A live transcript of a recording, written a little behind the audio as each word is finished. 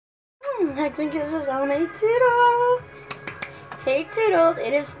I think this is on Hey Toodles. Hey Toodles,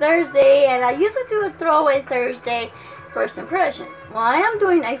 it is Thursday, and I usually do a throwaway Thursday first impression. Well, I am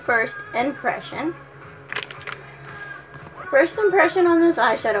doing a first impression. First impression on this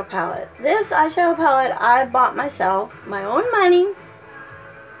eyeshadow palette. This eyeshadow palette I bought myself, my own money.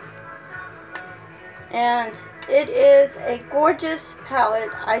 And it is a gorgeous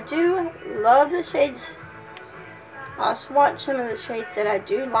palette. I do love the shades. I'll swatch some of the shades that I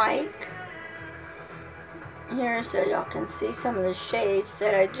do like here so y'all can see some of the shades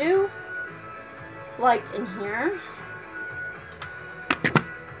that I do like in here.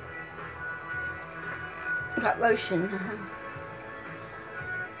 Got lotion.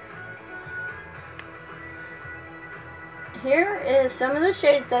 Here is some of the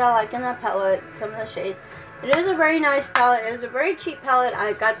shades that I like in that palette. Some of the shades. It is a very nice palette. It is a very cheap palette.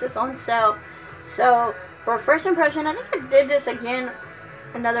 I got this on sale. So for first impression, I think I did this again,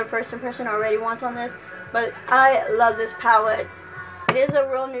 another first impression already once on this, but I love this palette. It is a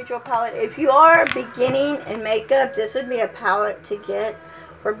real neutral palette. If you are beginning in makeup, this would be a palette to get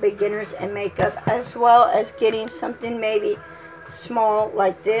for beginners in makeup, as well as getting something maybe small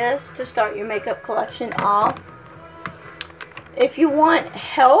like this to start your makeup collection off. If you want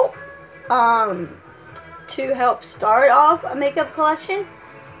help to help start off a makeup collection,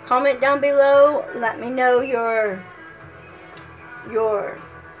 comment down below. Let me know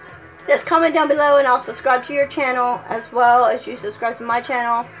just comment down below, and I'll subscribe to your channel as well as you subscribe to my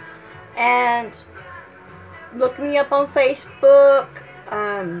channel. And look me up on Facebook.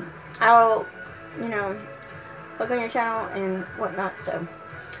 I'll, look on your channel and whatnot. So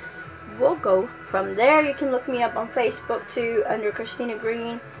we'll go from there. You can look me up on Facebook too under Christina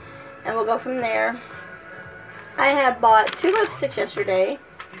Green, and we'll go from there. I have bought 2 lipsticks yesterday.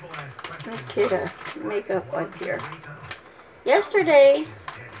 Let me get a makeup wipe here. Yesterday,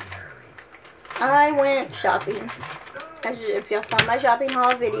 I went shopping, as if y'all saw my shopping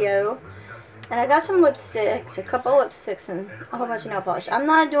haul video, and I got some lipsticks, a couple lipsticks, and a whole bunch of nail polish. I'm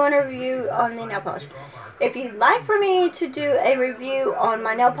not doing a review on the nail polish. If you'd like for me to do a review on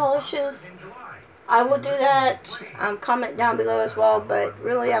my nail polishes, I will do that. Comment down below as well, but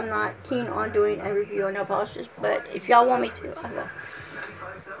really I'm not keen on doing a review on nail polishes, but if y'all want me to, I will.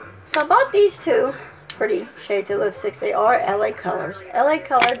 So I bought these 2 pretty shades of lipsticks. They are LA Colors. LA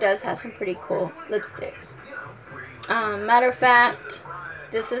Color does have some pretty cool lipsticks. Matter of fact,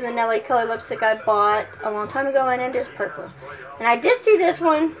 this is an LA Color lipstick I bought a long time ago, and it is purple. And I did see this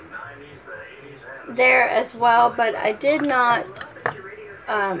one there as well, but I did not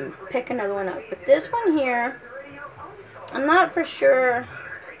pick another one up. But this one here, I'm not for sure.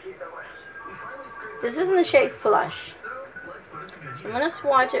 This is in the shade Flush. So I'm going to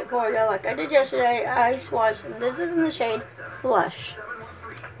swatch it for you like I did yesterday. I swatched it. This is in the shade Flush.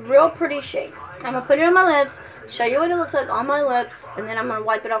 Real pretty shade. I'm going to put it on my lips, show you what it looks like on my lips, and then I'm going to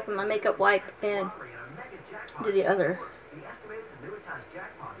wipe it off with my makeup wipe and do the other.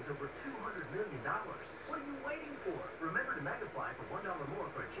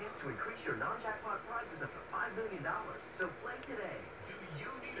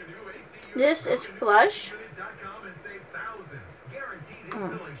 This is Flush.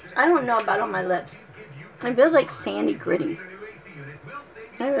 I don't know about on my lips. It feels like sandy gritty.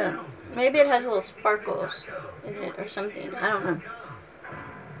 I don't know. Maybe it has little sparkles in it or something. I don't know.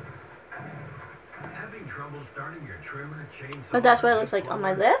 But that's what it looks like on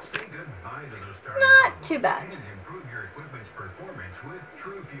my lips. Not too bad.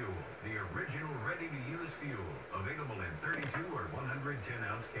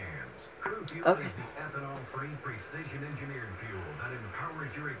 Okay. Ethanol-free, precision-engineered fuel that empowers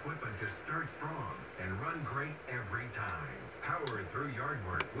your equipment to start strong and run great every time. Power through yard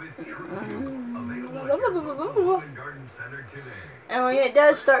work with True Fuel. Available at your local garden center today. And when it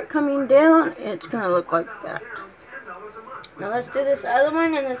does start coming down, it's going to look like that. Now let's do this other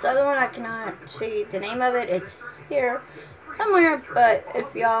one, and this other one I cannot see the name of it. It's here somewhere, but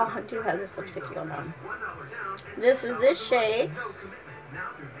if y'all do have this lipstick, you'll know. This is this shade.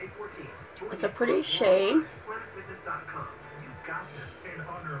 It's a pretty shade.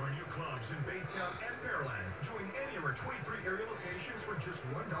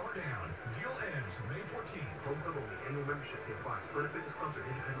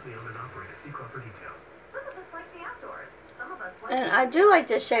 And I do like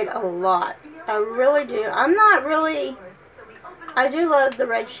this shade a lot. I really do. I do love the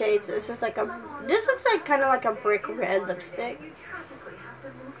red shades. This looks like kind of like a brick red lipstick.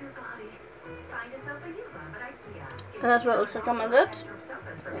 And that's what it looks like on my lips.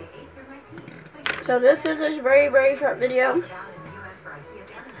 So this is a very, very short video.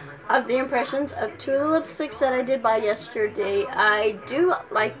 of the impressions of 2 of the lipsticks that I did buy yesterday. I do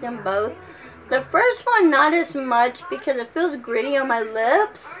like them both. The first one not as much because it feels gritty on my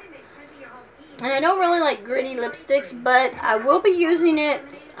lips. And I don't really like gritty lipsticks, but I will be using it.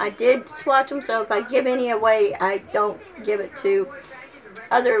 I did swatch them, so if I give any away, I don't give it to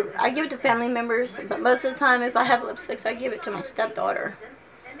I give it to family members, but most of the time if I have lipsticks, I give it to my stepdaughter.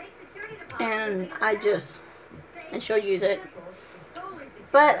 And she'll use it.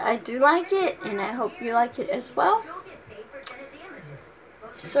 But I do like it, and I hope you like it as well.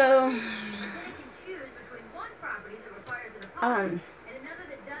 So,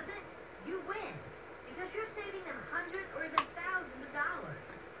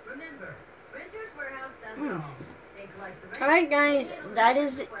 Alright guys, that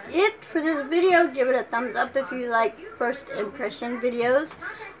is it for this video. Give it a thumbs up if you like first impression videos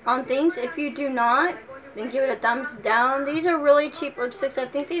on things. If you do not, then give it a thumbs down. These are really cheap lipsticks. I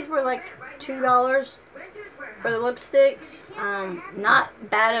think these were like $2 for the lipsticks. Not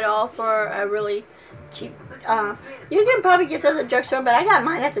bad at all for a really cheap. You can probably get those at drugstore, but I got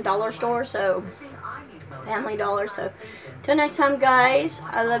mine at the dollar store, so Family Dollar. So till next time guys,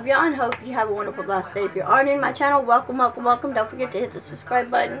 I love y'all and hope you have a wonderful blessed day. If you aren't in my channel, welcome, welcome, welcome. Don't forget to hit the subscribe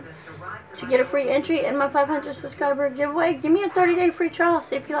button to get a free entry in my 500 subscriber giveaway. Give me a 30-day free trial.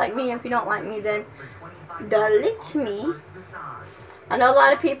 See if you like me. If you don't like me, then delete me. I know a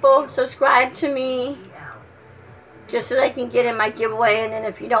lot of people subscribe to me just so they can get in my giveaway, and then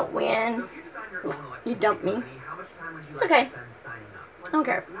if you don't win, you dump me. It's okay. I don't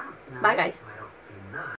care. Bye guys.